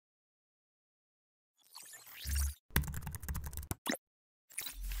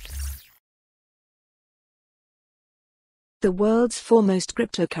The world's foremost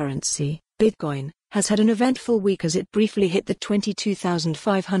cryptocurrency, Bitcoin, has had an eventful week as it briefly hit the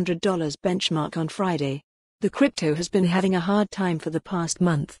 $22,500 benchmark on Friday. The crypto has been having a hard time for the past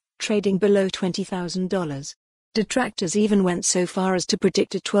month, trading below $20,000. Detractors even went so far as to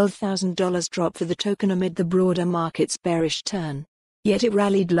predict a $12,000 drop for the token amid the broader market's bearish turn. Yet it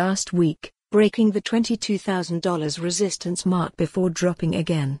rallied last week, breaking the $22,000 resistance mark before dropping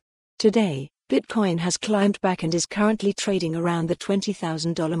again. Today, Bitcoin has climbed back and is currently trading around the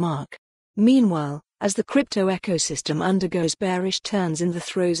 $20,000 mark. Meanwhile, as the crypto ecosystem undergoes bearish turns in the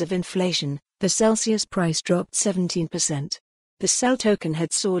throes of inflation, the Celsius price dropped 17%. The CEL token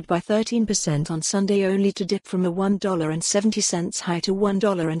had soared by 13% on Sunday only to dip from a $1.70 high to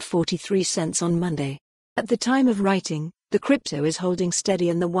 $1.43 on Monday. At the time of writing, the crypto is holding steady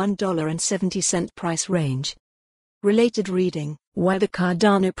in the $1.70 price range. Related reading: why the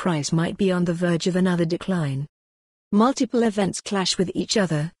Cardano price might be on the verge of another decline. Multiple events clash with each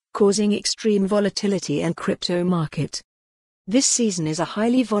other, causing extreme volatility in crypto market. This season is a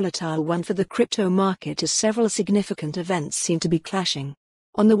highly volatile one for the crypto market as several significant events seem to be clashing.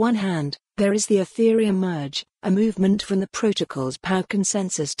 On the one hand, there is the Ethereum merge, a movement from the protocol's power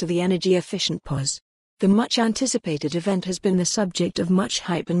consensus to the energy-efficient POS. The much-anticipated event has been the subject of much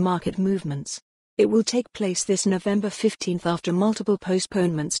hype and market movements. It will take place this November 15 after multiple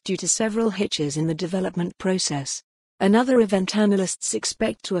postponements due to several hitches in the development process. Another event analysts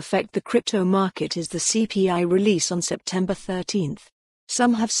expect to affect the crypto market is the CPI release on September 13.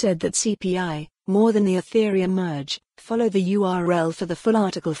 Some have said that CPI, more than the Ethereum merge. Follow the URL for the full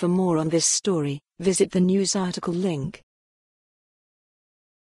article. For more on this story, visit the news article link.